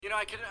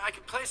I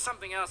could play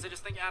something else. I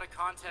just think out of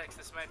context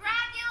this might be...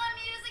 Dracula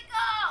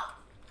musical!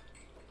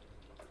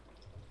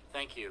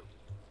 Thank you.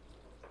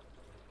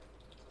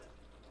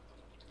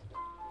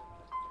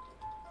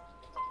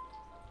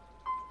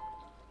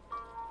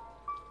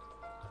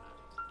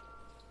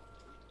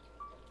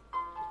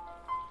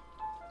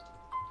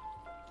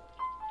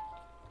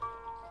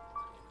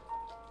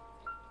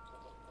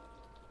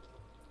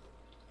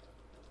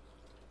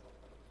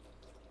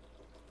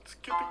 It's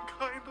getting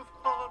kind of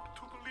hard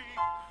to believe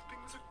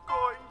things are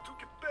going to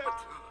get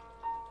better.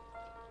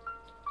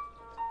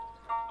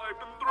 I've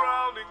been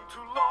drowning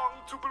too long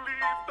to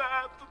believe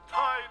that the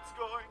tide's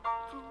going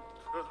to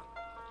turn.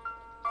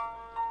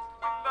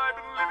 And I've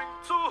been living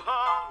too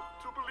hard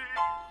to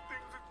believe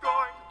things are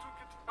going to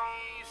get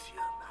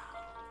easier now.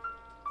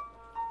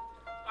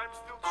 I'm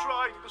still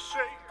trying to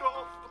shake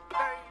off the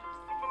pain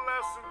from the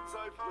lessons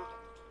I've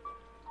learned.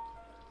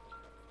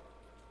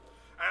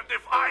 And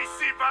if I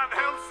see Van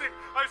Helsing,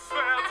 I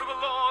swear to the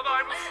Lord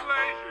I will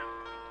slay him.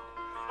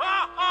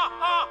 Ha ha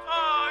ha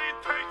ha!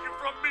 He'd take you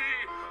from me,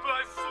 but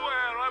I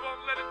swear I won't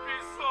let it be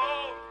so.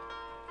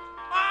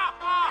 Ha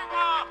ha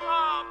ha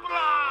ha!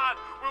 Blood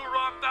will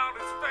run down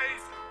his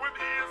face when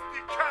he is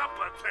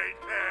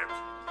decapitated.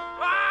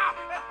 Ah!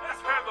 His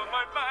head on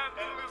my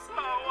mantle is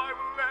how I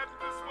will let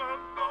this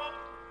world know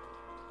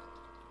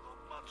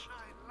how much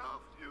I love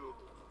you.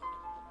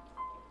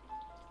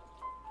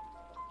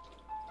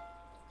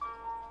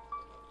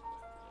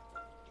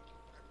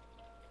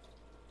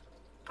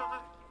 Die.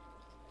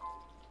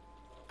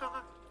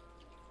 Die.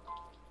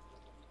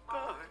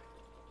 Die.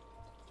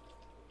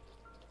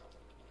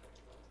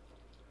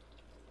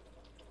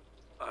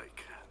 I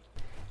can.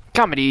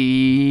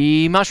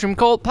 Comedy Mushroom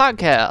Cult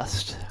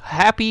Podcast.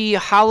 Happy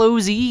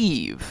Hallows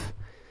Eve.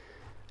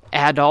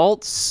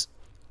 Adults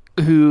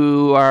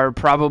who are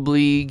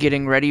probably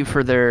getting ready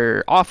for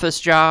their office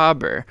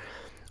job or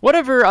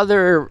whatever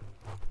other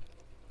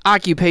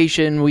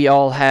occupation we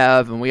all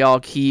have and we all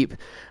keep,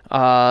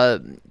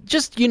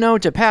 just,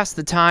 to pass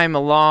the time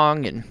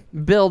along and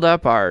build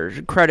up our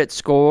credit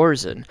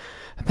scores and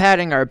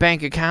padding our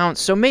bank accounts.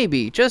 So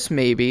maybe, just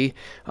maybe,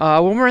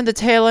 when we're in the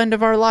tail end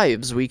of our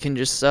lives, we can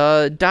just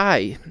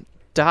die.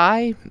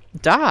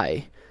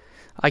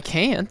 I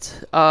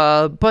can't,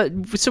 but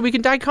so we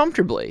can die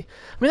comfortably.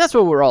 I mean, that's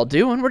what we're all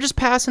doing. We're just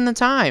passing the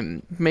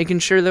time, making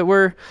sure that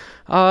we're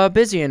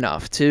busy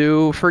enough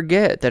to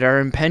forget that our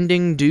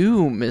impending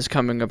doom is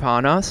coming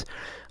upon us.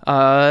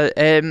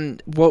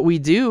 And what we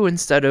do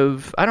instead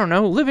of,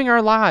 living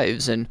our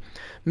lives and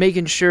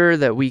making sure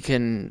that we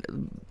can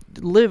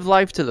live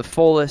life to the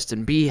fullest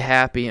and be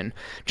happy and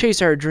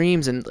chase our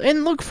dreams and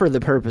look for the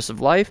purpose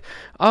of life,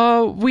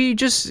 we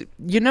just,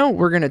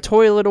 we're going to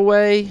toil it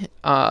away,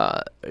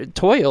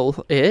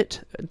 toil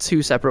it,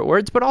 two separate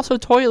words, but also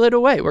toil it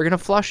away. We're going to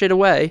flush it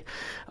away,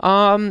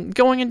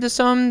 going into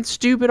some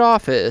stupid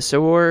office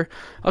or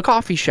a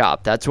coffee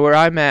shop. That's where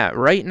I'm at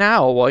right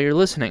now while you're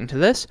listening to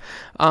this,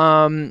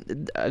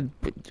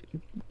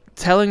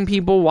 telling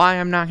people why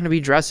I'm not going to be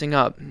dressing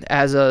up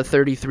as a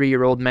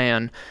 33-year-old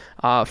man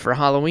for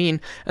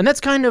Halloween. And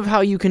that's kind of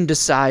how you can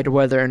decide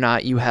whether or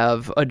not you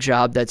have a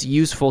job that's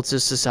useful to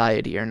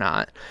society or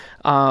not.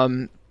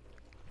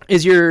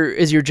 Is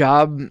your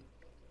job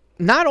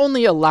not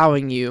only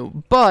allowing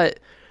you, but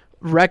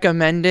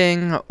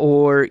recommending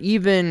or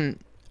even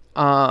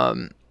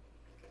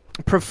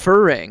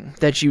preferring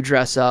that you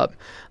dress up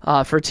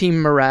for team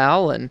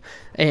morale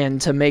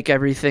and to make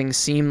everything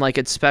seem like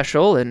it's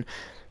special and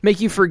make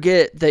you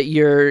forget that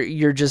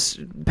you're just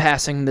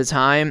passing the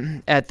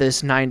time at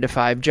this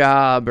 9-to-5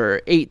 job or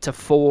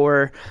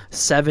 8-to-4,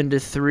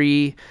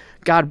 7-to-3.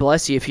 God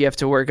bless you if you have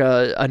to work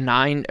a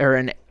 9 or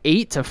an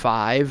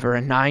 8-to-5 or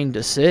a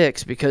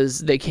 9-to-6 because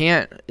they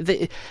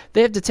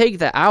have to take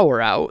the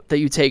hour out that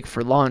you take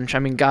for lunch. I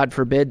mean, God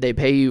forbid they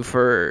pay you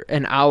for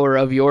an hour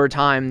of your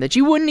time that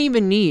you wouldn't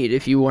even need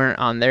if you weren't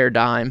on their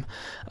dime.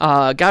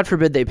 God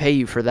forbid they pay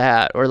you for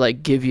that or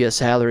give you a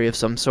salary of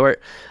some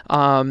sort.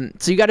 So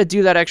you got to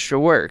do that extra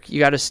work. You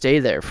got to stay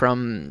there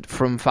from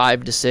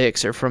 5 to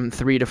 6 or from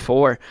 3 to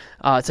 4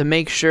 to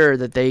make sure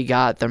that they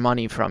got their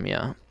money from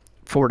you.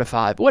 4 to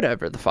 5,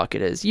 whatever the fuck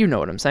it is. You know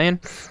what I'm saying?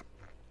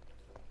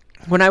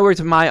 When I worked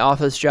at my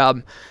office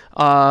job,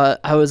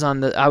 I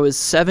was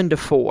 7 to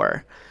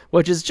 4,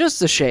 which is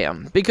just a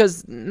sham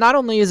because not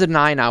only is it a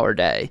 9-hour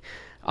day,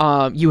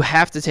 you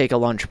have to take a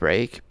lunch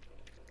break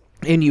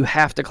and you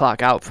have to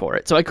clock out for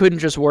it. So I couldn't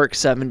just work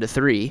 7 to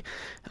 3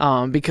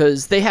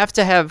 because they have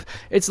to have,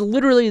 it's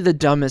literally the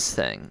dumbest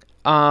thing.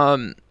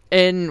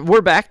 And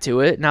we're back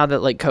to it now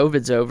that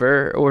COVID's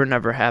over or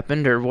never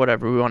happened or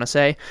whatever we want to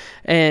say.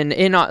 And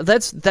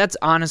that's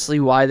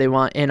honestly why they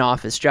want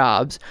in-office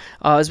jobs,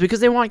 is because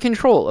they want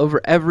control over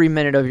every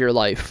minute of your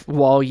life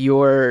while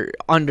you're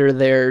under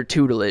their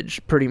tutelage,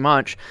 pretty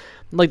much.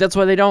 Like, that's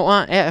why they don't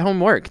want at-home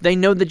work. They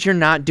know that you're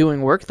not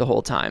doing work the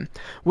whole time.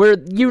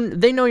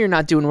 They know you're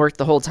not doing work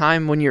the whole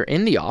time when you're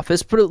in the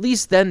office, but at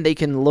least then they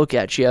can look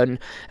at you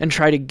and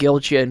try to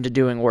guilt you into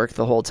doing work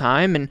the whole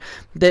time. And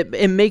that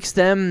it makes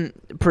them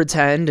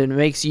pretend and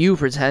makes you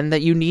pretend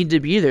that you need to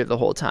be there the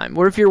whole time.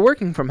 Where if you're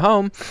working from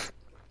home,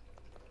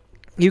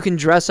 you can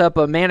dress up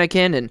a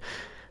mannequin and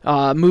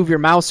move your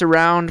mouse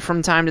around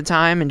from time to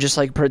time and just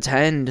like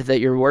pretend that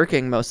you're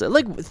working most of it.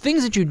 Like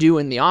things that you do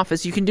in the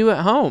office, you can do at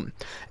home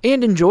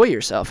and enjoy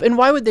yourself. And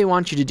why would they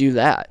want you to do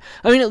that?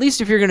 I mean, at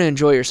least if you're going to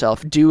enjoy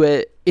yourself, do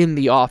it in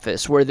the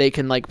office where they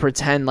can like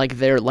pretend like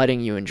they're letting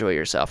you enjoy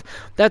yourself.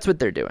 That's what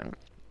they're doing.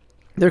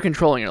 They're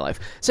controlling your life.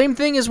 Same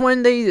thing as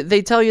when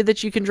they tell you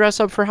that you can dress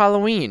up for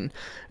Halloween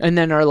and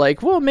then are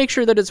like, well, make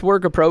sure that it's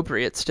work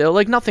appropriate still.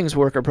 Like nothing's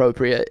work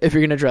appropriate if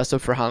you're going to dress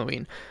up for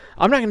Halloween.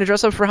 I'm not going to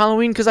dress up for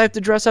Halloween because I have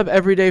to dress up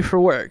every day for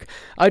work.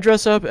 I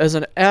dress up as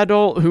an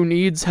adult who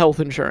needs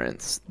health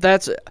insurance.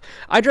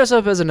 I dress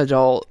up as an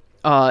adult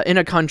in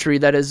a country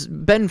that has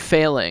been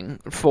failing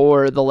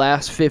for the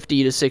last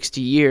 50 to 60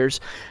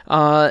 years.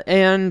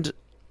 And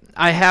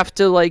I have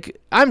to,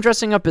 I'm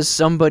dressing up as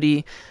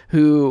somebody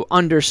who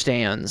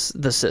understands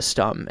the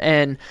system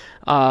and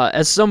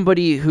as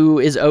somebody who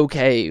is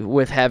okay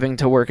with having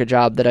to work a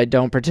job that I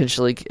don't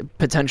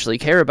potentially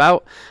care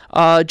about,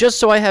 just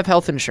so I have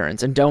health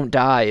insurance and don't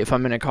die if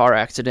I'm in a car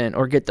accident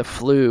or get the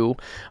flu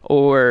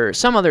or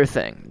some other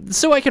thing,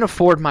 so I can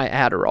afford my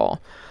Adderall.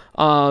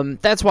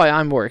 That's why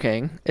I'm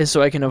working, is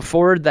so I can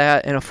afford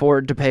that and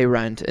afford to pay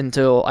rent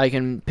until I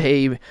can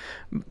pay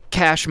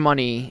cash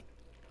money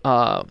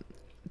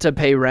to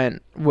pay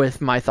rent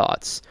with my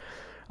thoughts.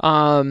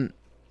 And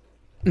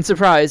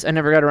surprise, I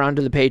never got around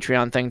to the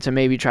Patreon thing to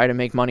maybe try to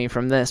make money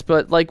from this,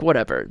 but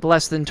whatever.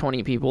 Less than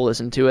 20 people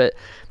listen to it.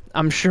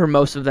 I'm sure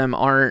most of them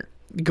aren't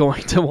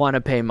going to want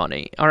to pay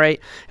money. All right.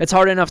 It's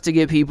hard enough to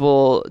get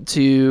people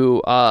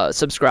to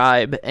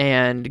subscribe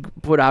and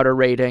put out a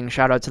rating.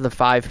 Shout out to the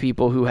 5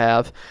 people who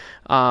have,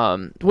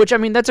 which, I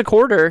mean, that's a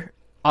quarter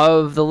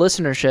of the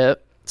listenership.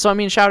 So, I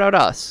mean, shout out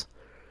us.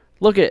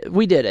 Look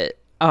we did it.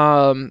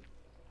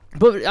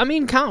 But I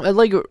mean,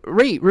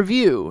 rate,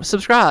 review,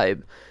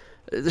 subscribe,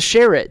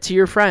 share it to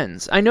your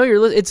friends. I know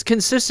it's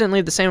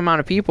consistently the same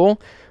amount of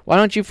people. Why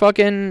don't you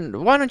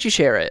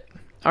share it?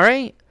 All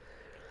right?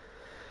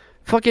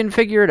 Fucking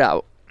figure it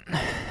out.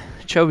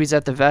 Choby's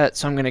at the vet,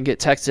 so I'm going to get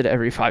texted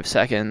every 5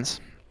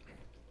 seconds.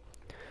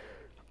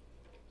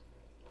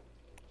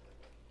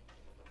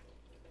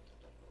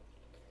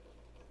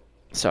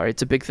 Sorry,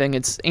 it's a big thing.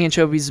 It's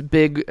Anchovy's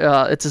big,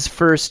 it's his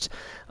first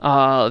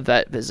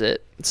vet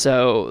visit,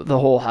 so the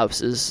whole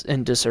house is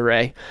in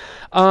disarray.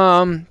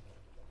 I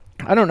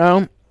don't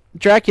know.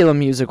 Dracula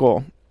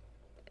musical.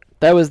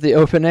 That was the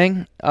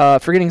opening.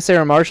 Forgetting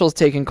Sarah Marshall's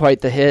taken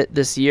quite the hit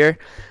this year.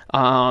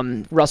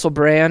 Russell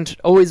Brand,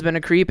 always been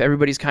a creep.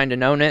 Everybody's kind of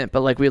known it,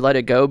 but we let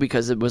it go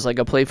because it was a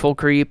playful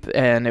creep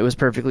and it was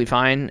perfectly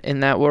fine in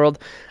that world.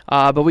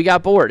 But we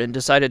got bored and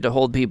decided to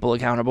hold people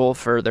accountable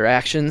for their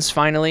actions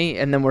finally,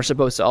 and then we're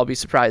supposed to all be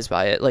surprised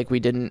by it. We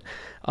didn't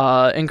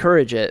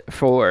encourage it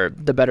for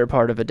the better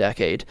part of a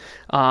decade.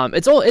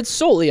 It's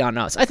solely on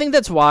us. I think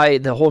that's why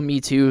the whole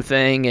Me Too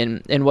thing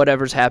and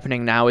whatever's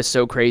happening now is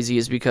so crazy,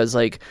 is because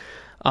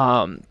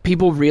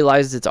people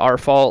realized it's our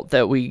fault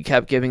that we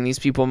kept giving these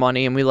people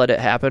money and we let it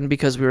happen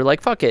because we were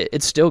like, fuck it,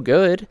 it's still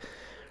good.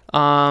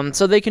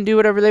 So they can do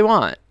whatever they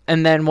want.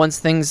 And then once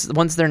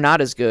they're not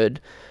as good,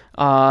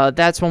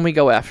 that's when we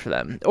go after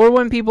them. Or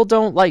when people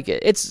don't like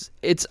it.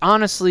 It's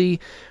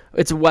honestly,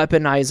 it's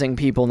weaponizing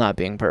people not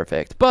being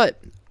perfect. But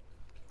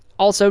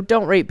also,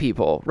 don't rate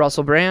people.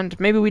 Russell Brand,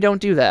 maybe we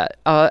don't do that,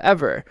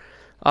 ever.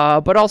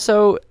 But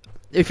also,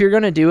 if you're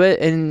going to do it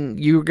and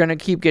you're going to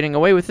keep getting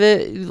away with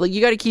it, you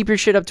got to keep your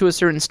shit up to a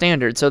certain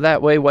standard. So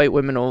that way white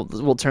women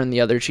will turn the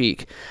other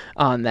cheek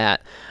on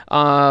that.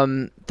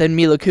 Then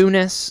Mila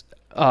Kunis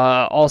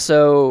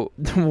also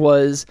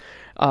was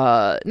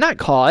not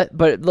caught,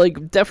 but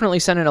definitely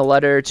sent in a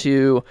letter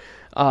to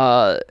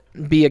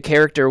be a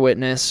character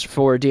witness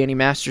for Danny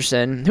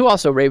Masterson, who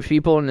also raped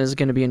people and is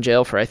going to be in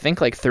jail for, I think,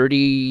 30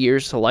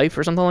 years to life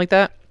or something like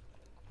that.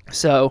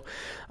 So,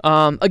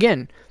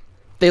 again,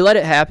 they let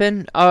it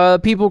happen.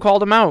 People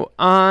called him out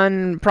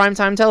on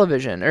primetime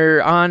television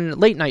or on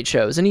late night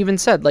shows and even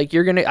said, I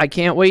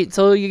can't wait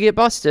till you get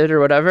busted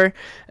or whatever.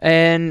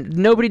 And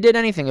nobody did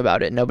anything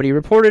about it. Nobody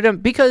reported him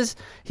because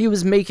he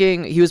was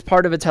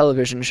part of a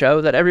television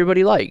show that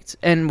everybody liked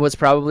and was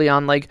probably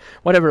on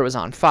whatever it was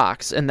on,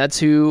 Fox. And that's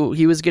who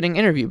he was getting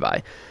interviewed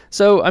by.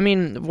 So, I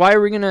mean, why are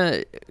we're going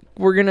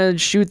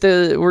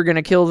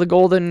to kill the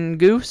golden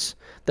goose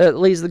that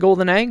lays the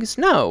golden eggs?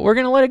 No, we're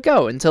going to let it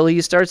go until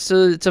he starts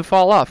to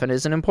fall off and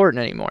isn't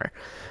important anymore.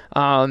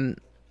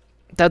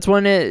 That's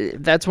when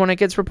it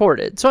gets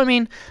reported. So, I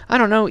mean, I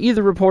don't know,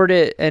 either report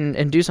it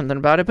and do something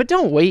about it, but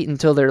don't wait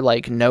until they're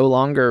no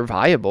longer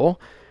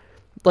viable.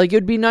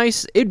 It'd be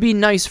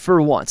nice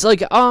for once.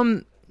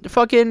 Fucking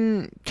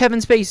Kevin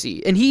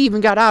Spacey, and he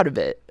even got out of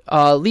it.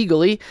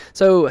 legally,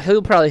 so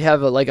he'll probably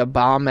have a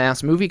bomb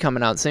ass movie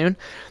coming out soon.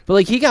 But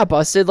like he got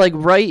busted like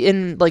right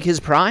in like his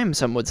prime,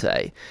 some would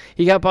say.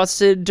 He got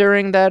busted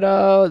during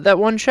that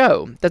one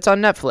show that's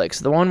on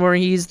Netflix, the one where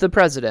he's the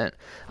president.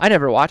 I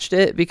never watched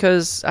it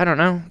because I don't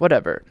know,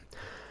 whatever.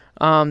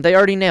 They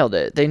already nailed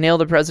it. They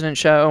nailed the president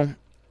show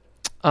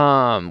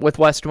with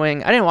West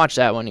Wing. I didn't watch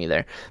that one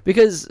either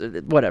because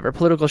whatever,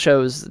 political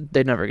shows,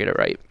 they never get it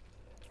right.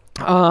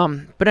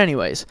 But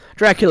anyways,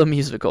 Dracula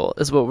musical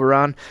is what we're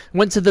on.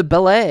 Went to the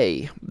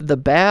ballet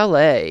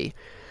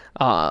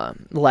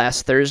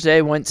last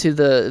Thursday. Went to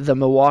the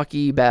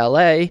Milwaukee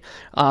Ballet,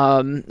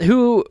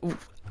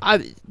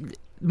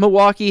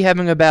 Milwaukee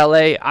having a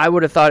ballet, I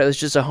would have thought it was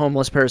just a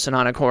homeless person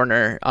on a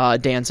corner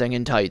dancing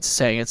in tights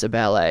saying it's a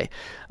ballet.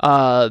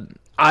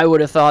 I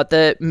would have thought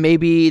that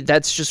maybe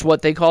that's just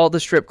what they call the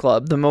strip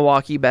club, the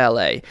Milwaukee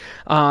Ballet.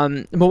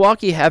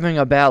 Milwaukee having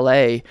a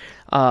ballet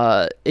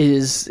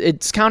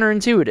it's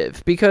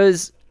counterintuitive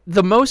because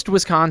the most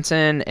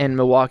Wisconsin and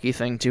Milwaukee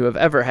thing to have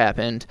ever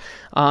happened,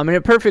 and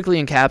it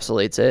perfectly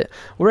encapsulates it.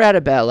 We're at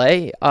a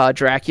ballet,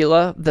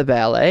 Dracula, the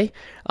ballet,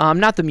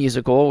 not the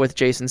musical with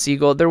Jason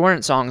Segel. There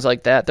weren't songs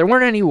like that. There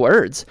weren't any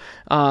words.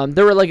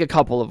 There were like a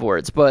couple of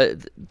words, but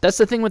that's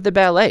the thing with the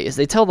ballet is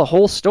they tell the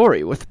whole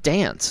story with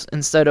dance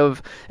instead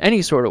of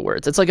any sort of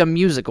words. It's like a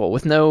musical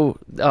with no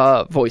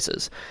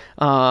voices.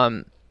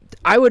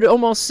 I would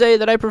almost say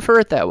that I prefer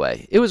it that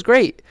way. It was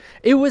great.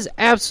 It was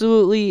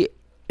absolutely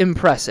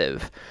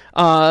impressive.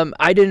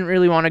 I didn't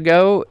really want to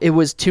go. It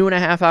was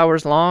 2.5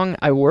 hours long.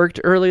 I worked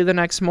early the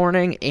next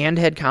morning and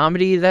had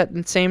comedy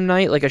that same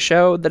night, like a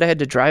show that I had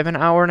to drive an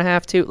hour and a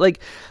half to.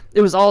 Like,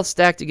 it was all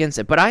stacked against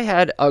it, but I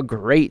had a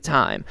great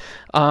time.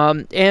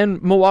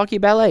 And Milwaukee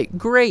Ballet,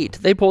 great.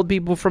 They pulled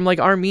people from like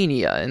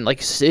Armenia and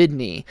like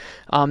Sydney.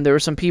 There were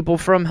some people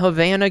from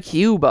Havana,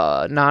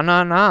 Cuba.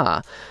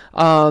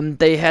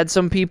 They had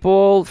some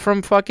people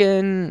from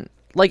fucking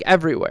like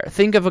everywhere.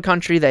 Think of a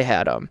country they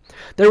had them.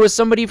 There was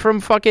somebody from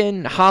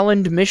fucking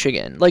Holland,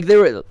 Michigan. Like they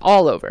were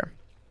all over.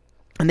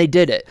 And they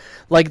did it.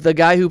 Like, the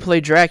guy who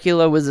played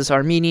Dracula was this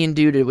Armenian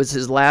dude. It was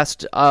his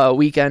last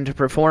weekend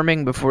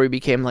performing before he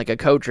became, like, a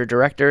coach or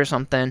director or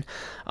something.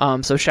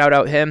 So shout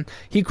out him.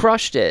 He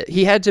crushed it.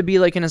 He had to be,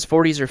 like, in his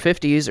 40s or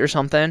 50s or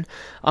something.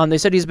 They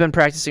said he's been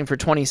practicing for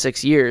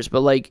 26 years.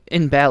 But, like,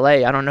 in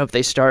ballet, I don't know if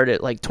they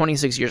started, like,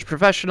 26 years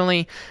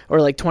professionally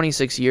or, like,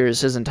 26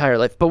 years his entire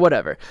life. But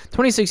whatever.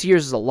 26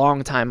 years is a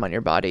long time on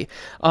your body.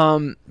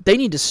 They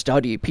need to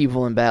study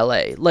people in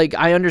ballet. Like,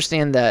 I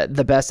understand that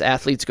the best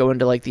athletes go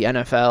into, like, the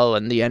NFL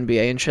and the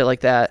NBA and shit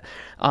like that.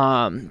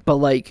 But,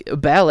 like,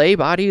 ballet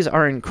bodies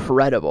are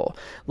incredible.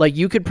 Like,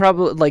 you could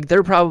probably, like,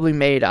 they're probably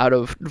made out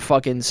of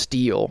fucking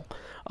steel.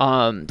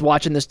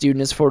 Watching this dude in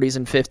his 40s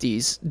and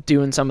 50s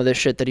doing some of the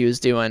shit that he was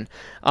doing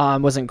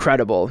was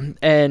incredible.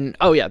 And,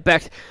 oh, yeah,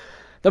 back...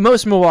 The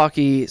most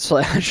Milwaukee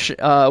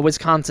 /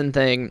 Wisconsin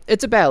thing,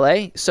 it's a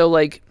ballet, so,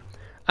 like...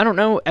 I don't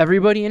know,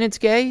 everybody in it's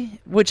gay,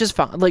 which is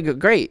fine, like,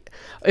 great.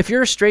 If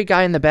you're a straight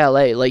guy in the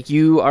ballet, like,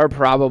 you are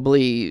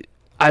probably,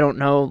 I don't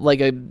know, like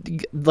a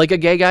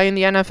gay guy in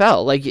the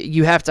NFL. Like,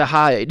 you have to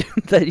hide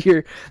that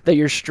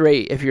you're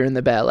straight if you're in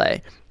the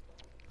ballet.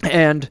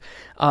 And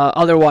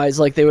otherwise,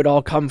 like, they would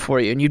all come for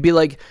you. And you'd be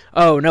like,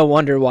 oh, no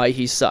wonder why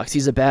he sucks.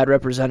 He's a bad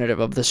representative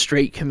of the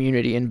straight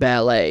community in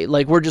ballet.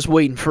 Like, we're just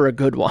waiting for a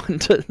good one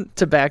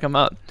to back him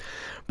up.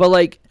 But,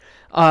 like,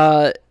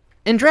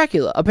 in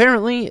Dracula,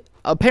 apparently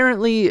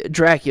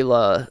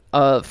Dracula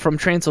from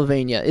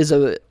Transylvania is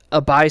a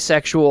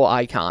bisexual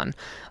icon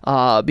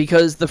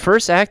because the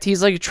first act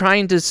he's like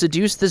trying to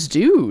seduce this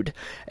dude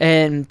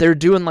and they're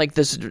doing like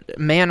this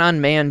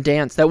man-on-man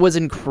dance that was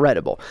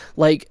incredible.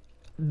 Like,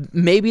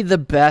 maybe the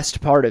best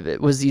part of it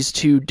was these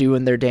two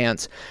doing their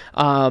dance,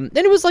 and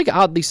it was like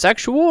oddly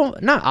sexual,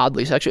 not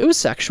oddly sexual, it was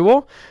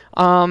sexual,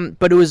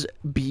 but it was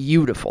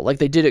beautiful. Like,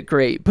 they did it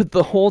great. But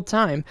the whole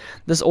time,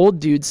 this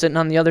old dude sitting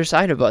on the other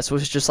side of us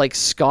was just like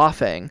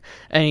scoffing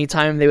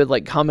anytime they would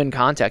like come in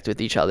contact with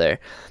each other,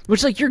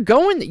 which, like, you're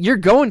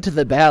going to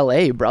the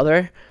ballet,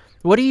 brother.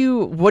 What are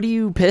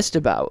you pissed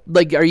about?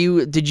 Like,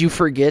 did you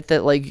forget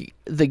that like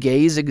the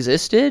gays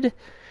existed?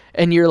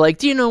 And you're like,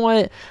 do you know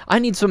what? I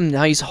need some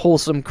nice,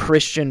 wholesome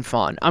Christian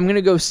fun. I'm going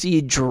to go see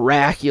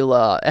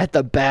Dracula at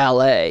the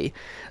ballet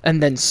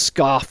and then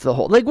scoff the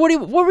whole... Like,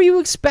 what were you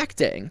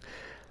expecting?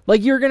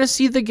 Like, you're going to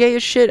see the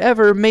gayest shit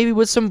ever, maybe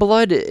with some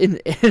blood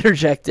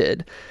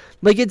interjected.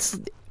 Like, it's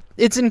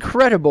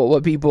incredible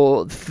what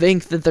people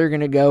think that they're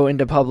going to go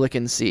into public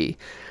and see.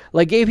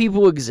 Like, gay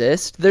people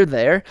exist. They're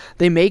there.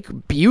 They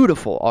make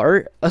beautiful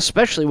art,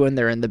 especially when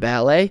they're in the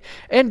ballet.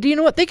 And do you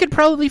know what? They could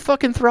probably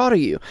fucking throttle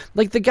you.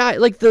 Like,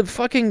 the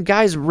fucking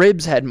guy's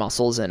ribs had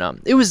muscles in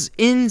them. It was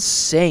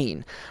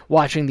insane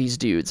watching these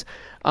dudes.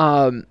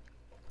 And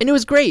it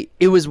was great.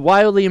 It was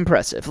wildly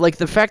impressive. Like,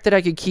 the fact that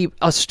I could keep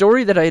a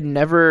story that I had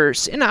never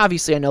seen. And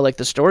obviously, I know, like,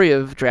 the story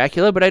of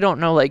Dracula, but I don't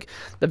know, like,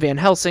 the Van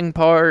Helsing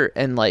part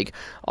and, like,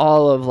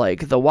 all of,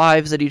 like, the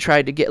wives that he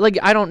tried to get. Like,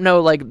 I don't know,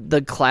 like,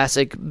 the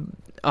classic...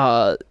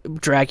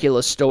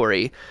 Dracula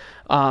story.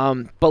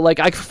 But like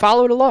I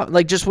followed along,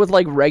 like just with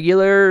like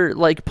regular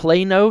like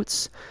play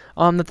notes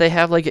that they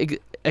have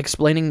like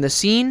explaining the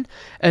scene,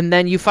 and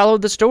then you follow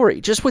the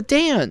story just with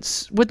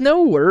dance, with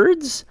no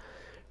words,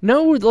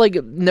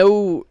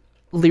 no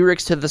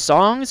lyrics to the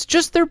songs,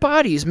 just their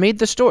bodies made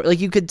the story. Like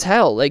you could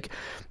tell like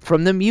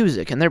from the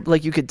music, and they're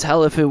like you could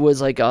tell if it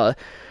was like a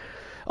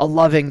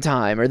loving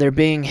time or they're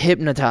being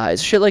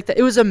hypnotized, shit like that.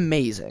 It was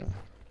amazing.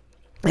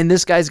 And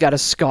this guy's got a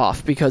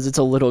scoff because it's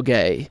a little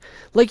gay.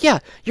 Like, yeah,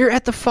 you're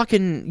at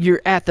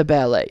the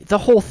ballet. The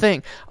whole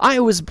thing. I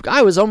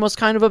was almost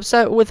kind of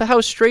upset with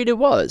how straight it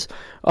was.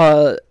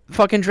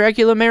 Fucking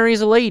Dracula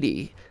marries a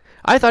lady.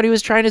 I thought he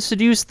was trying to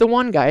seduce the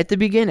one guy at the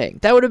beginning.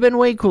 That would have been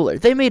way cooler.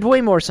 They made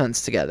way more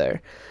sense together.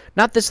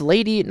 Not this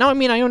lady. No, I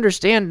mean, I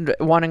understand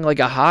wanting, like,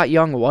 a hot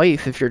young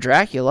wife if you're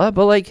Dracula,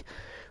 but, like,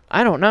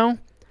 I don't know.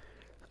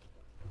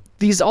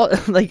 These all,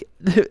 like,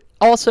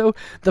 also,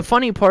 the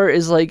funny part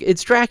is, like,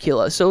 it's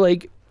Dracula, so,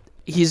 like,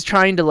 he's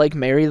trying to, like,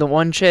 marry the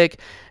one chick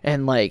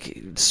and,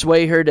 like,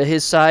 sway her to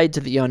his side,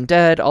 to the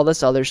undead, all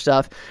this other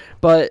stuff,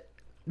 but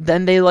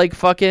then they, like,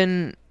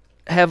 fucking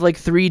have, like,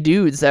 3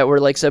 dudes that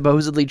were, like,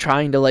 supposedly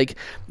trying to, like,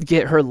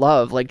 get her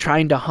love, like,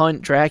 trying to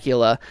hunt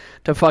Dracula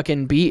to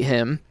fucking beat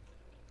him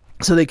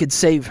so they could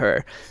save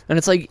her. And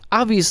it's like,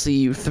 obviously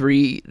you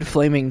 3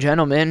 flaming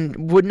gentlemen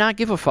would not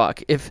give a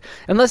fuck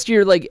unless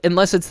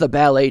it's the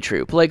ballet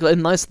troupe, like,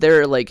 unless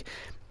they're like,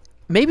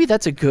 maybe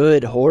that's a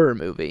good horror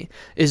movie,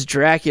 is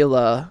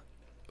Dracula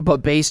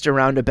but based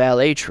around a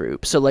ballet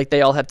troupe, so like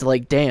they all have to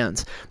like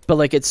dance, but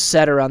like it's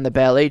set around the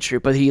ballet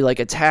troupe, but he like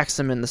attacks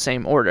them in the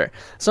same order.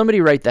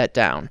 Somebody write that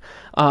down.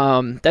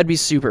 That'd be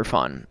super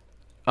fun.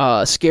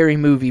 Scary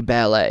movie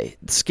ballet,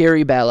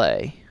 scary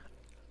ballet.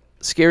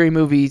 Scary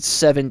Movie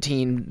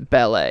 17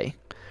 ballet.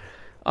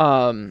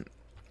 We're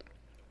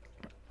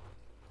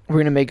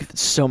going to make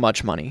so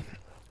much money.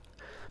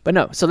 But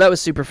no, so that was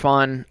super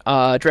fun.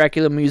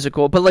 Dracula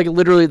musical, but like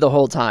literally the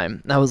whole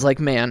time. I was like,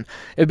 man,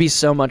 it'd be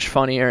so much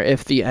funnier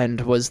if the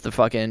end was the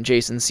fucking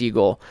Jason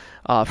Segel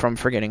from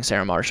Forgetting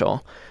Sarah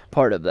Marshall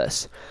part of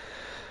this.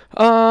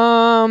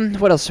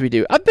 What else do we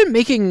do? I've been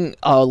making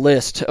a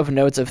list of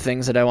notes of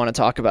things that I want to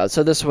talk about,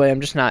 so this way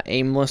I'm just not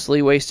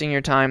aimlessly wasting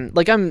your time.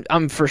 Like,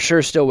 I'm for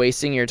sure still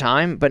wasting your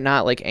time, but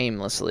not, like,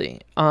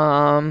 aimlessly.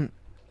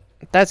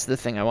 That's the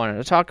thing I wanted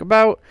to talk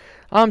about.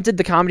 Did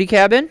the Comedy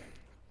Cabin.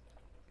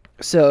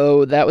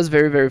 So, that was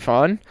very, very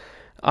fun.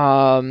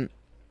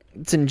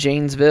 It's in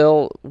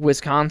Janesville,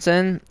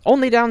 Wisconsin.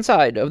 Only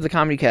downside of the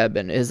Comedy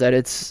Cabin is that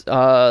it's,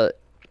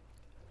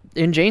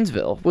 in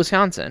Janesville,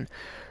 Wisconsin.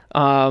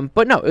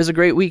 But no, it was a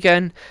great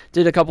weekend.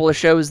 Did a couple of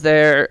shows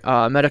there,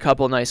 met a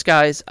couple of nice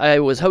guys. I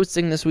was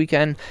hosting this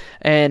weekend,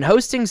 and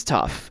hosting's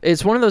tough.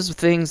 It's one of those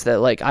things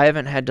that, like, I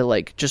haven't had to,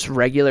 like, just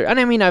regular, and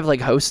I mean, I've,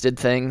 like, hosted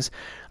things,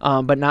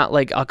 but not,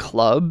 like, a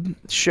club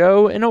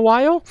show in a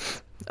while.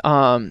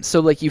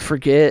 So, like, you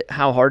forget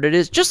how hard it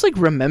is. Just, like,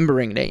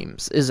 remembering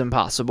names is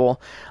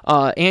impossible.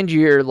 And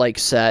your, like,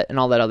 set and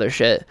all that other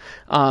shit.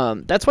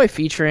 That's why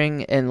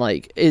featuring and,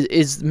 like,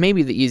 is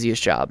maybe the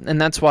easiest job. And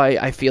that's why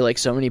I feel like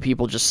so many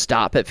people just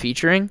stop at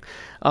featuring.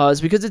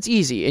 Is because it's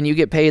easy and you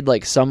get paid,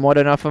 like, somewhat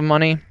enough of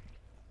money.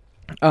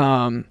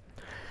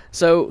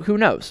 So, who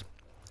knows?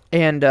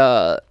 And,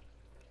 I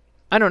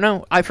don't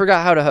know. I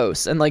forgot how to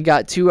host and, like,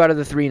 got 2 out of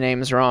the 3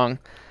 names wrong.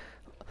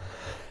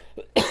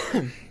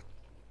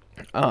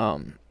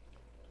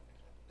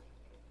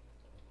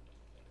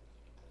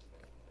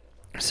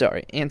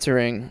 Sorry,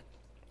 answering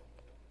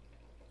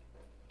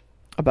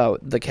about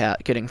the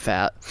cat getting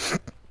fat.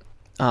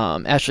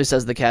 Ashley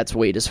says the cat's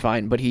weight is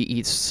fine, but he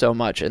eats so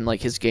much and,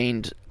 like, has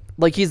gained,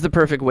 like, he's the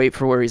perfect weight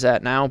for where he's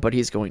at now, but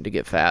he's going to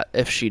get fat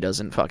if she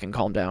doesn't fucking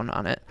calm down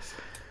on it.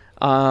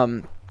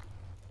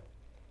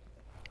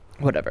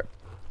 Whatever.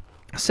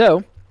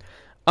 So,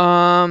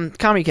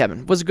 Comedy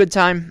Cabin was a good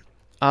time.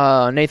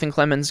 Nathan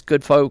Clemens,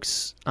 good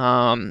folks.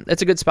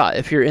 It's a good spot.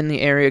 If you're in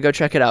the area, go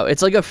check it out.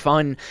 It's like a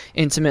fun,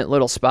 intimate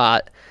little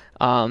spot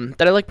that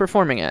I like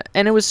performing at.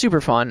 And it was super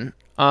fun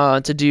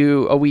to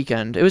do a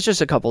weekend. It was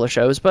just a couple of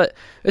shows, but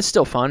it's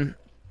still fun.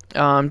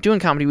 Doing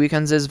comedy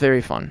weekends is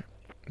very fun.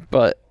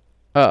 But,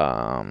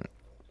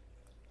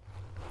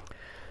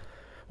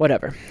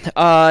 whatever.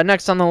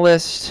 Next on the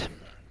list,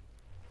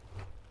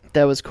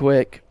 that was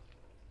quick.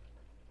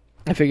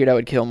 I figured I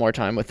would kill more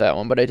time with that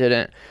one, but I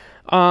didn't.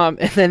 And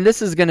then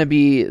this is going to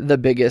be the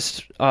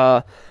biggest,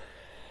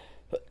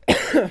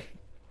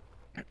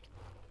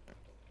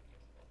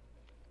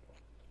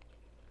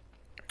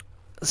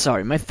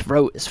 sorry, my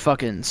throat is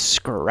fucking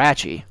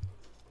scratchy.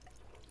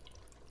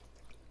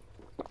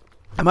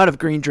 I'm out of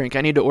green drink.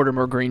 I need to order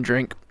more green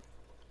drink.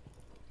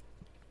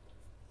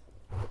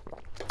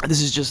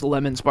 This is just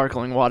lemon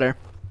sparkling water.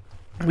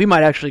 We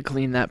might actually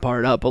clean that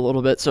part up a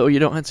little bit so you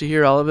don't have to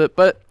hear all of it,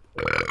 but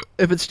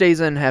if it stays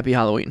in, happy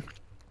Halloween.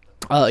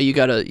 You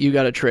got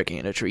a trick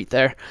and a treat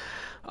there.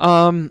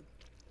 I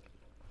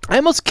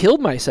almost killed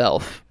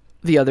myself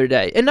the other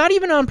day, and not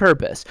even on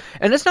purpose.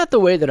 And it's not the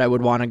way that I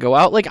would want to go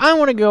out. Like, I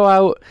want to go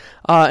out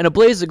in a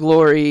blaze of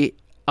glory,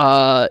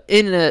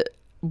 in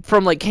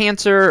from like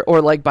cancer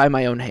or like by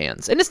my own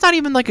hands. And it's not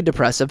even like a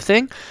depressive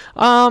thing.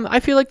 I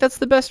feel like that's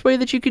the best way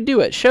that you could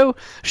do it. Show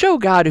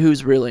God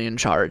who's really in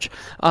charge.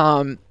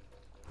 And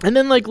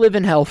then like live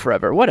in hell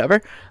forever,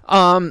 whatever.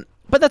 But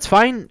that's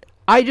fine.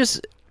 I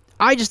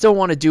just don't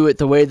want to do it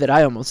the way that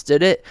I almost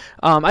did it.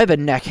 I have a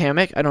neck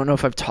hammock. I don't know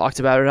if I've talked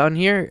about it on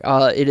here.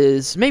 It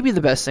is maybe the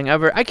best thing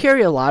ever. I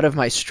carry a lot of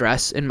my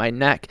stress in my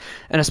neck,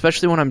 and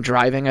especially when I'm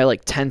driving, I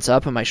like tense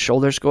up and my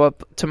shoulders go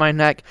up to my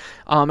neck.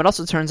 It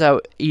also turns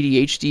out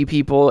ADHD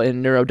people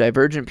and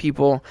neurodivergent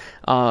people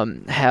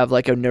have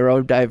like a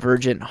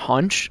neurodivergent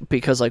hunch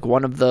because like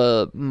one of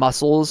the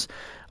muscles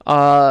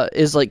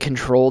is like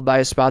controlled by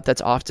a spot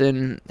that's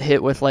often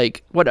hit with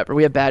like whatever.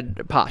 We have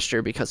bad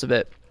posture because of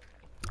it.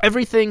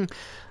 Everything,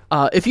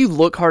 if you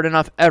look hard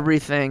enough,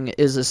 everything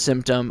is a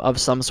symptom of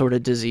some sort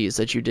of disease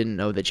that you didn't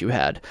know that you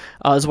had.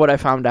 Is what I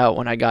found out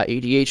when I got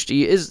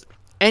ADHD. Is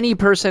any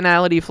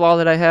personality flaw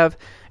that I have,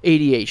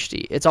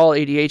 ADHD. It's all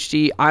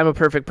ADHD. I'm a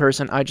perfect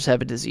person. I just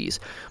have a disease.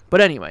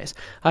 But anyways,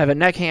 I have a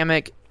neck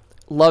hammock.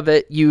 Love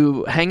it.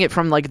 You hang it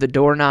from like the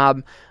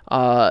doorknob.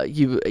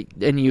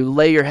 You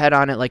lay your head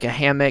on it like a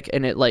hammock,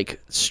 and it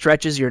like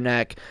stretches your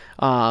neck,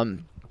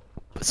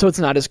 so it's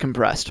not as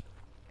compressed.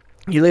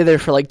 You lay there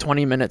for like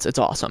 20 minutes. It's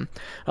awesome.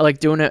 I like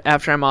doing it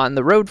after I'm on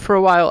the road for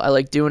a while. I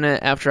like doing it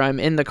after I'm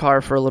in the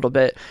car for a little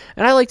bit.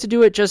 And I like to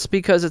do it just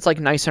because it's like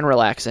nice and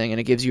relaxing and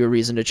it gives you a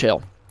reason to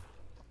chill.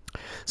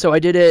 So I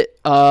did it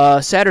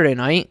Saturday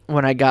night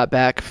when I got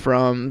back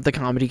from the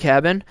Comedy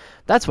Cabin.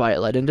 That's why it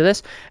led into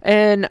this.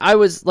 And I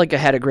was like, I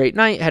had a great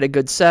night, had a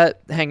good set,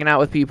 hanging out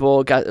with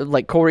people. Got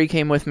like Corey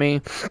came with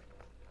me,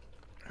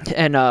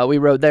 and we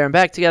rode there and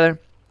back together.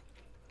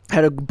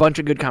 Had a bunch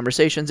of good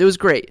conversations. It was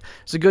great. It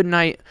was a good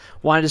night.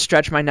 Wanted to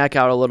stretch my neck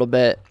out a little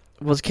bit.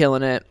 Was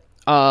killing it.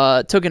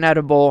 Took an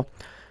edible.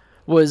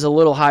 Was a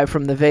little high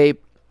from the vape.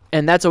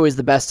 And that's always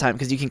the best time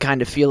because you can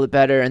kind of feel it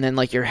better. And then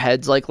like your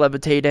head's like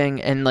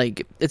levitating. And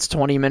like it's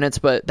 20 minutes,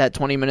 but that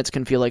 20 minutes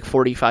can feel like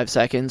 45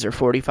 seconds or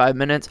 45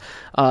 minutes,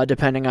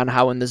 depending on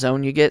how in the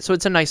zone you get. So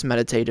it's a nice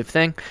meditative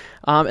thing.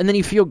 And then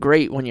you feel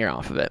great when you're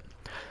off of it.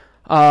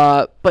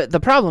 But the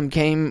problem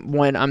came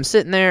when I'm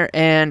sitting there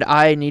and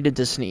I needed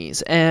to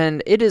sneeze.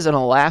 And it is an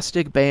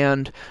elastic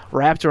band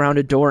wrapped around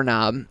a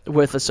doorknob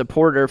with a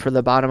supporter for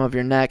the bottom of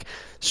your neck,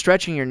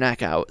 stretching your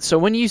neck out. So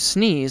when you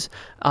sneeze,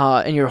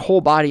 and your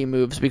whole body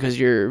moves because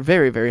you're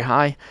very, very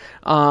high,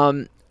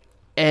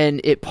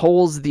 and it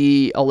pulls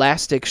the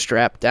elastic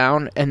strap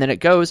down and then it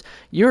goes,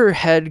 your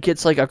head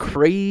gets like a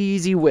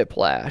crazy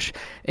whiplash.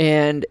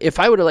 And if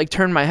I would have like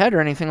turned my head or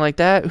anything like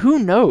that, who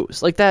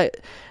knows? Like that,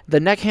 the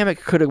neck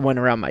hammock could have went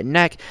around my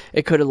neck.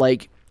 It could have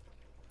like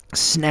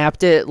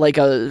snapped it like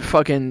a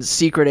fucking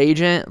secret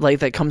agent, like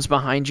that comes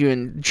behind you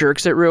and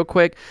jerks it real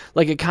quick.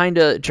 Like it kind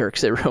of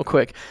jerks it real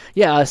quick.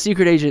 Yeah, a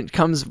secret agent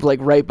comes like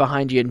right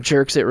behind you and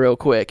jerks it real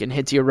quick and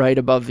hits you right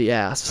above the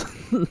ass.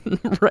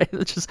 Right?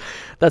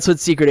 That's what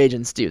secret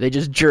agents do. They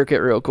just jerk it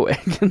real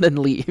quick and then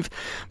leave.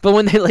 But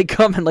when they like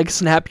come and like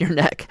snap your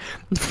neck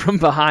from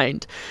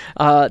behind,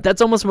 that's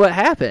almost what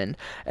happened.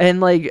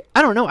 And like,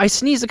 I don't know, I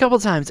sneezed a couple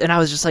times and I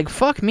was just like,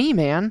 fuck me,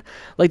 man.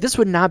 Like this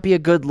would not be a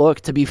good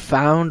look to be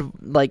found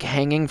like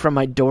hanging from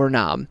my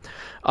doorknob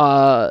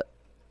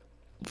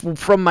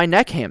from my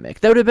neck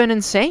hammock. That would have been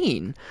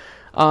insane.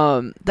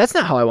 That's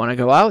not how I want to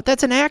go out.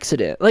 That's an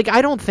accident. Like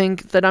I don't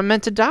think that I'm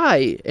meant to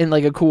die in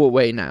like a cool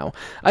way now.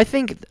 I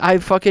think I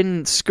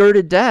fucking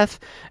skirted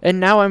death and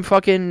now I'm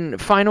fucking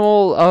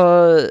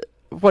final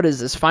what is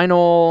this?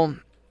 Final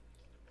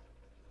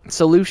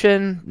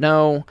Solution?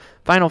 No.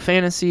 Final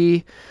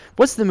Fantasy.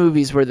 What's the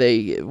movies where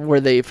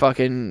they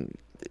fucking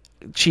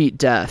cheat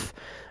death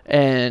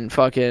and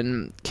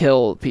fucking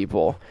kill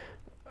people?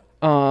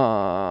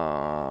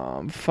 Final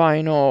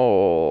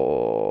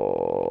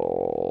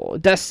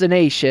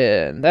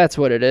Destination. That's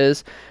what it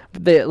is.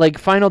 They like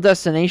Final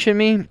Destination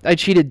me. I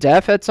cheated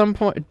death at some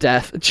point.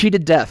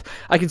 Cheated death.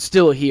 I can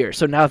still hear.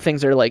 So now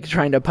things are like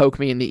trying to poke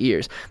me in the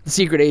ears. The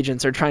secret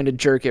agents are trying to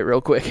jerk it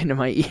real quick into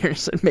my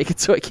ears and make it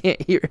so I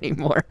can't hear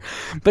anymore.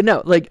 But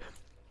no, like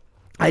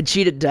I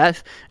cheated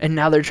death, and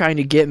now they're trying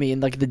to get me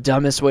in like the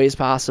dumbest ways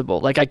possible.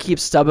 Like I keep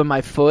stubbing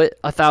my foot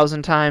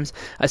 1,000 times.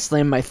 I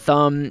slam my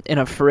thumb in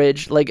a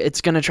fridge. Like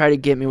it's gonna try to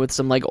get me with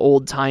some like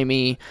old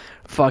timey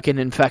fucking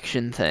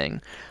infection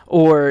thing,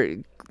 or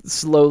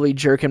slowly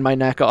jerking my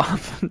neck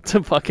off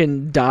to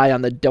fucking die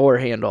on the door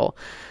handle.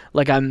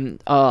 Like I'm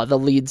the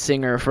lead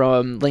singer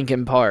from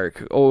Linkin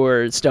Park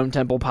or Stone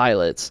Temple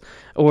Pilots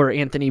or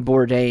Anthony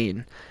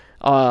Bourdain.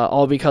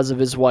 All because of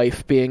his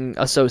wife being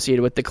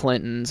associated with the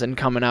Clintons and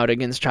coming out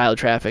against child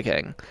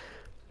trafficking.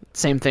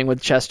 Same thing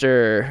with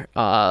Chester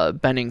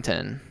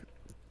Bennington,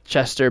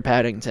 Chester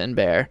Paddington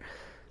Bear,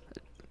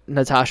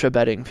 Natasha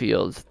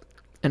Bedingfield,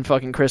 and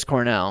fucking Chris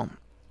Cornell.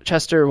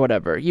 Chester,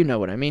 whatever, you know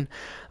what I mean.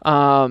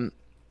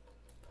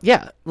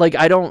 Yeah, like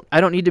I don't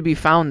need to be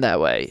found that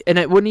way. And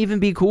it wouldn't even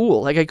be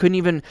cool. Like I couldn't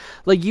even,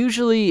 like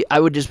usually I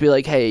would just be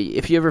like, hey,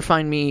 if you ever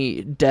find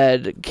me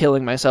dead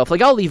killing myself,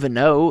 like I'll leave a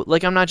note.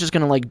 Like I'm not just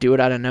going to like do it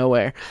out of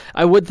nowhere.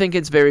 I would think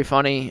it's very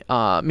funny.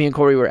 Me and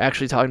Corey were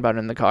actually talking about it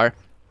in the car.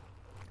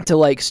 to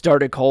like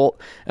start a cult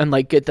and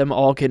like get them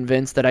all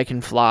convinced that I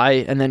can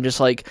fly, and then just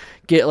like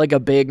get like a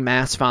big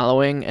mass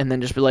following, and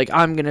then just be like,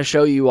 I'm gonna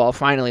show you all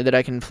finally that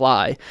I can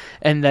fly,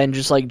 and then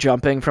just like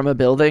jumping from a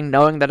building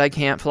knowing that I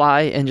can't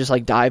fly, and just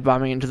like dive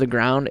bombing into the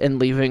ground and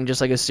leaving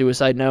just like a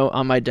suicide note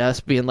on my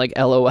desk being like,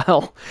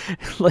 LOL,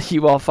 like,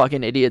 you all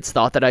fucking idiots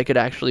thought that I could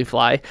actually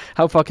fly.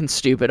 How fucking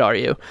stupid are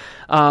you?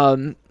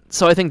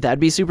 So I think that'd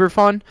be super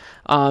fun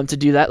to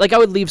do that. Like, I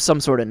would leave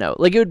some sort of note.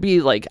 Like, it would be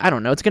like, I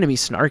don't know, it's going to be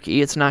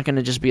snarky. It's not going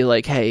to just be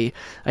like, hey,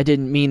 I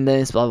didn't mean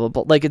this, blah, blah,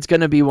 blah. Like, it's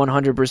going to be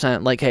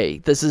 100% like, hey,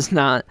 this is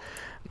not,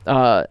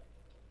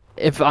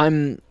 if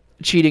I'm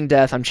cheating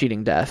death, I'm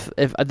cheating death.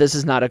 If this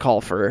is not a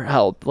call for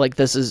help, like,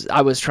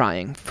 I was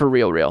trying for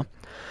real.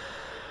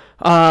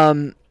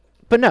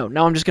 But no,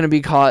 now I'm just going to be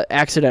caught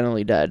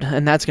accidentally dead,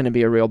 and that's going to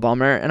be a real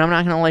bummer, and I'm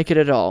not going to like it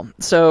at all.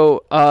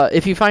 So,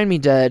 if you find me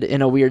dead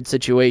in a weird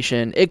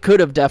situation, it could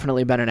have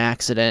definitely been an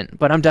accident,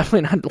 but I'm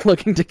definitely not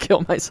looking to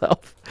kill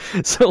myself.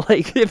 So,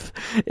 like, if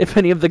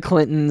any of the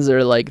Clintons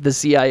or, like, the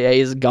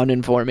CIA is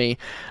gunning for me,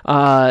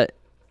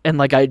 and,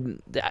 like,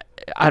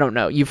 I don't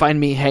know, you find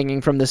me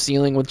hanging from the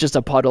ceiling with just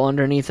a puddle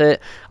underneath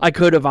it, I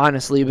could have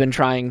honestly been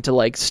trying to,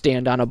 like,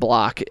 stand on a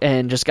block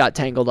and just got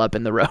tangled up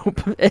in the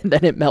rope, and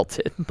then it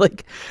melted.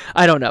 Like,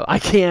 I don't know. I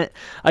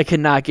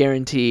cannot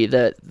guarantee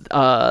that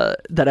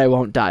I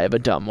won't die of a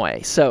dumb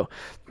way. So,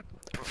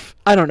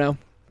 I don't know.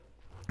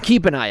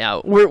 Keep an eye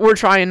out. We're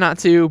trying not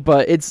to,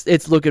 but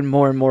it's looking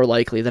more and more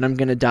likely that I'm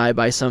going to die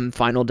by some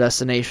Final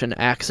Destination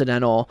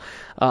accidental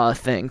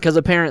thing. Because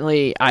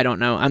apparently, I don't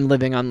know, I'm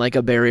living on like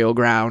a burial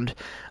ground,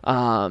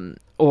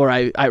 or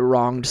I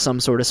wronged some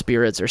sort of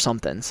spirits or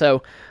something.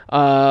 So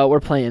we're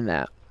playing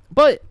that.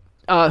 But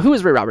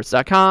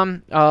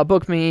whoisRayRoberts.com.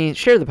 Book me,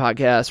 share the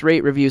podcast,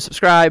 rate, review,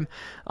 subscribe.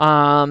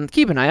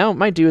 Keep an eye out.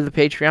 Might do the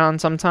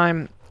Patreon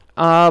sometime.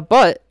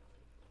 But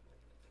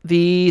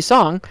the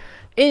song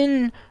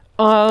in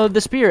the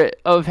spirit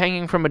of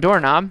hanging from a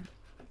doorknob,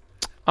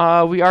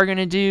 we are going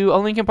to do a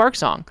Linkin Park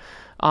song.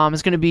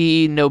 It's going to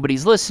be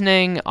Nobody's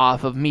Listening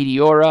off of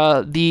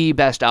Meteora, the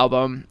best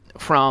album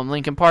from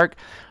Linkin Park.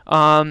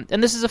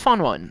 And this is a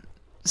fun one.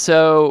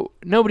 So,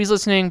 Nobody's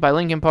Listening by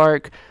Linkin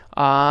Park.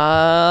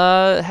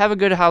 Have a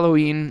good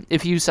Halloween.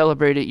 If you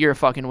celebrate it, you're a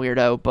fucking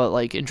weirdo, but,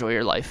 like, enjoy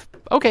your life.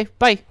 Okay,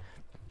 bye.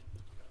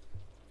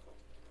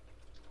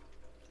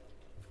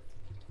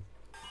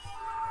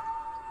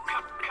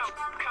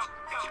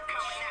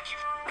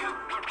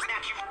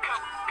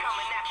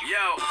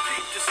 Yo,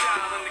 peep the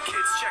style and the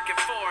kids checking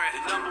for it.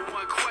 The number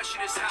one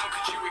question is how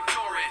could you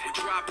ignore it? We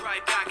drop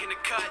right back in the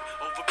cut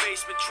over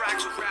basement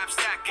tracks with rap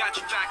stack. Got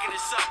you backing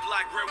us up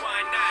like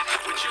rewind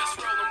that. We're just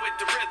rolling with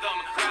the rhythm.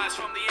 Rise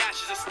from the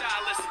ashes of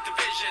stylistic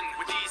division.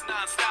 With these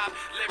non-stop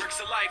lyrics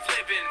of life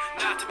living.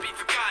 Not to be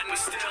forgotten,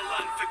 still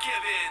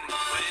unforgiven.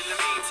 But in the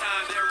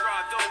meantime, there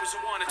are those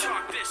who want to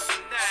talk this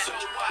and that. So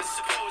I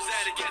suppose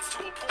that it gets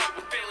to a point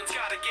where feelings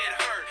gotta get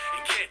hurt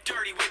and get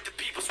dirty with the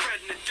people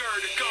spreading the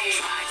dirt. It goes.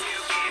 Try to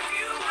give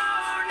you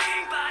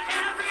warning, but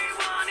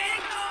everyone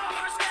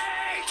ignores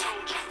me.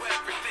 Told you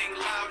everything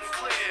loud and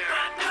clear,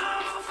 but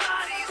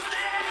nobody's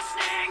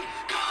listening.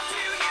 Come to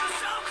you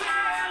so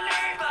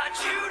clearly, but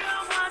you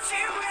don't want to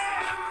hear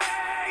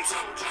me.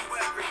 Told you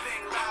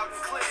everything loud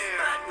and clear,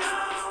 but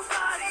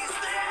nobody's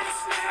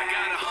listening. I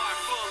got a heart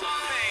full of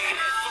pain,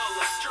 head full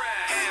of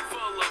stress, hand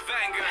full of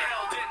anger,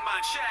 held in my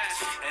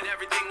chest, and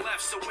everything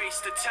left's a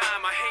waste of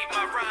time. I hate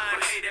my rhymes,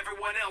 but hate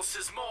everyone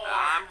else's more.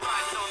 I'm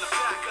riding on the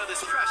back of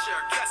this pressure,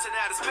 guessing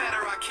that it's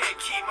better. I can't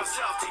keep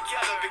myself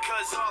together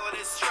because all of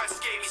this stress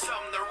gave me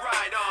something to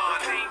ride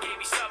on. The pain gave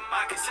me something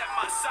I can set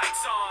my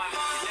sights on.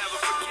 You never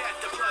forget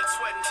the blood,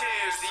 sweat, and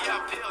tears, the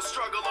uphill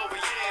struggle over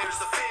years,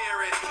 the fear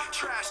and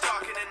trash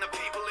talking, and the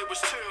people it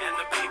was too, and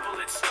the people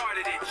that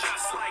started it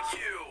just like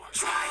you.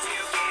 Try to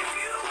give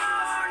you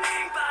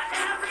warning, but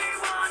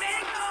everyone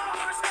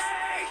ignores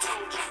me.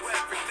 Told you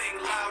everything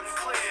loud and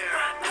clear,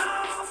 but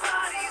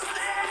nobody's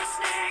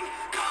listening.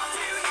 Come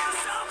to you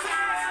so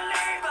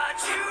clearly, but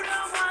you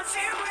don't want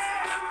to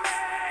hear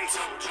me.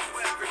 Told you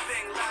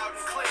everything loud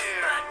and clear,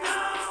 but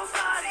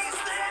nobody's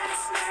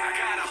listening. I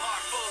got a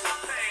heart full of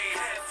pain,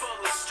 head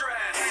full of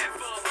stress, hand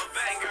full of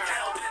anger,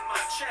 held in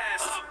my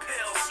chest.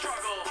 Uphill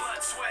struggle,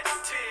 blood, sweat,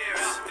 and tears.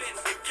 Nothing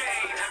to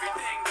gain,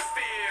 everything to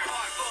fear.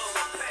 Heart full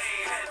of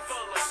pain, head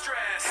full of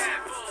stress,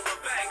 hand full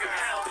of anger,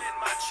 held in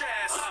my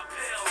chest.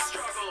 Uphill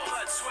struggle,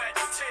 blood, sweat,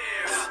 and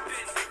tears.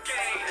 Nothing to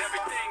gain,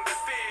 everything to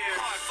fear.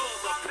 Heart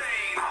full of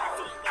pain, heart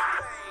full of pain,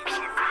 heart full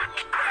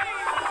of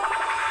pain.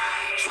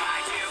 Try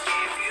to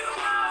give you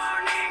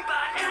warning,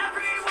 but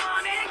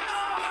everyone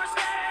ignores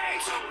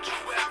me. Told you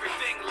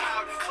everything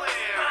loud and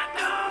clear, but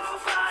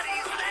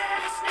nobody's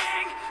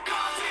listening.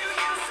 Come to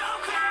you so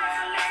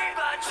clearly,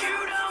 but you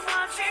don't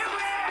want to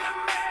hear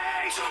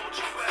me. Told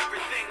you